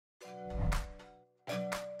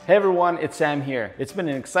Hey everyone, it's Sam here. It's been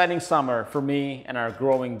an exciting summer for me and our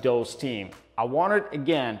growing DŌST team. I wanted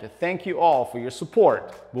again to thank you all for your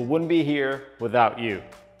support. We wouldn't be here without you.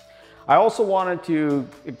 I also wanted to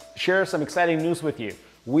share some exciting news with you.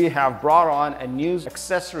 We have brought on a new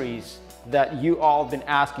accessories that you all have been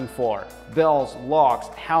asking for. Bells, locks,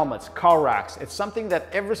 helmets, car racks. It's something that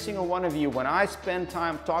every single one of you, when I spend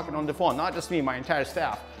time talking on the phone, not just me, my entire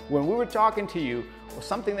staff, when we were talking to you,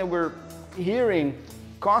 something that we're hearing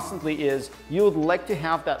constantly is you would like to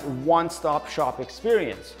have that one-stop shop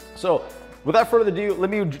experience. So without further ado,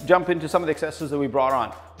 let me jump into some of the accessories that we brought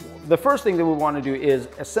on. The first thing that we want to do is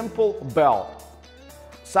a simple bell.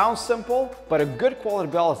 Sounds simple, but a good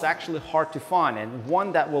quality bell is actually hard to find, and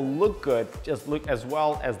one that will look good, just look as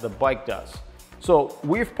well as the bike does. So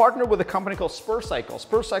we've partnered with a company called Spurcycle.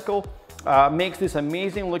 Spurcycle makes these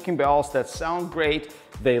amazing looking bells that sound great,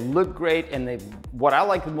 they look great, and what I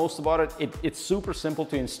like the most about it's super simple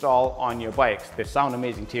to install on your bikes. They sound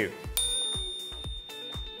amazing too.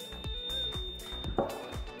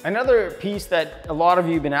 Another piece that a lot of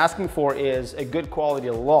you have been asking for is a good quality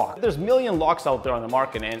lock. There's a million locks out there on the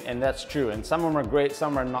market, and that's true, and some of them are great,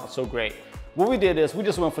 some are not so great. What we did is we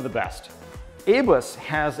just went for the best. DŌST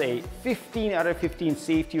has a 15 out of 15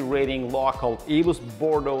 safety rating lock called DŌST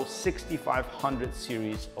Bordeaux 6500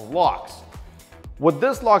 series of locks. What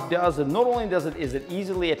this lock does is not only is it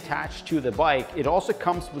easily attached to the bike, it also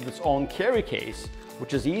comes with its own carry case,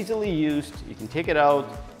 which is easily used. You can take it out,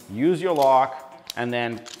 use your lock, and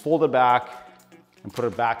then fold it back and put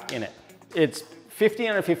it back in it. It's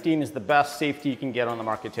 15 out of 15 is the best safety you can get on the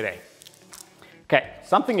market today. Okay,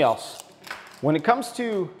 something else. When it comes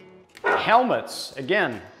to helmets,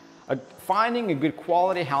 again, finding a good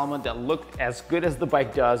quality helmet that looks as good as the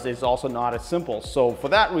bike does is also not as simple. So for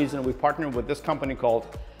that reason, we partnered with this company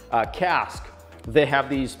called Kask. They have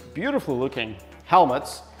these beautiful looking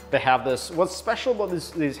helmets. They have this, what's special about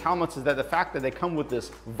these helmets is that the fact that they come with this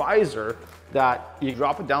visor that you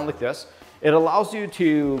drop it down like this, it allows you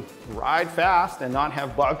to ride fast and not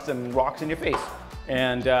have bugs and rocks in your face.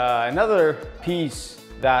 And another piece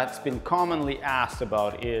that's been commonly asked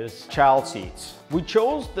about is child seats. We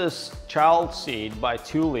chose this child seat by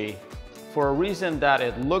Thule for a reason that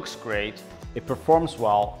it looks great, it performs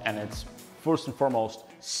well, and it's first and foremost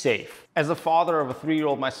safe. As a father of a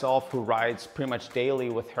 3-year-old myself who rides pretty much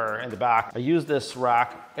daily with her in the back, I use this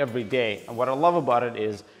rack every day. And what I love about it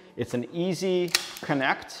is it's an easy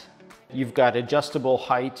connect. You've got adjustable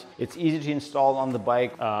height. It's easy to install on the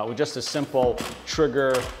bike with just a simple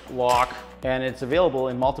trigger lock, and it's available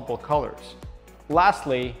in multiple colors.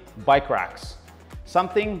 Lastly, bike racks.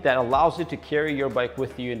 Something that allows you to carry your bike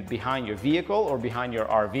with you behind your vehicle or behind your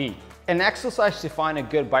RV. An exercise to find a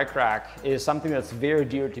good bike rack is something that's very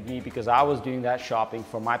dear to me because I was doing that shopping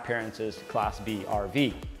for my parents' Class B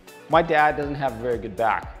RV. My dad doesn't have a very good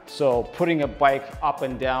back, so putting a bike up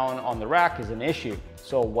and down on the rack is an issue.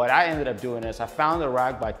 So what I ended up doing is I found a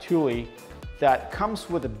rack by Thule that comes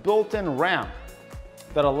with a built-in ramp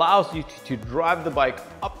that allows you to drive the bike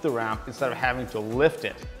up the ramp instead of having to lift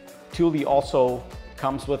it. Thule also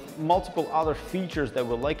comes with multiple other features that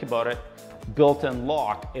we like about it. Built-in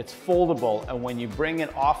lock, it's foldable, and when you bring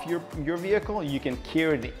it off your vehicle, you can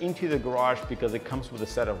carry it into the garage because it comes with a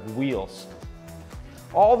set of wheels.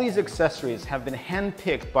 All these accessories have been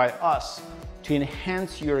handpicked by us to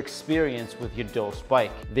enhance your experience with your DŌST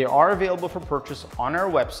bike. They are available for purchase on our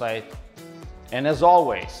website. And as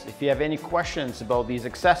always, if you have any questions about these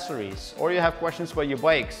accessories or you have questions about your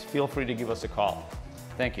bikes, feel free to give us a call.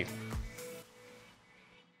 Thank you.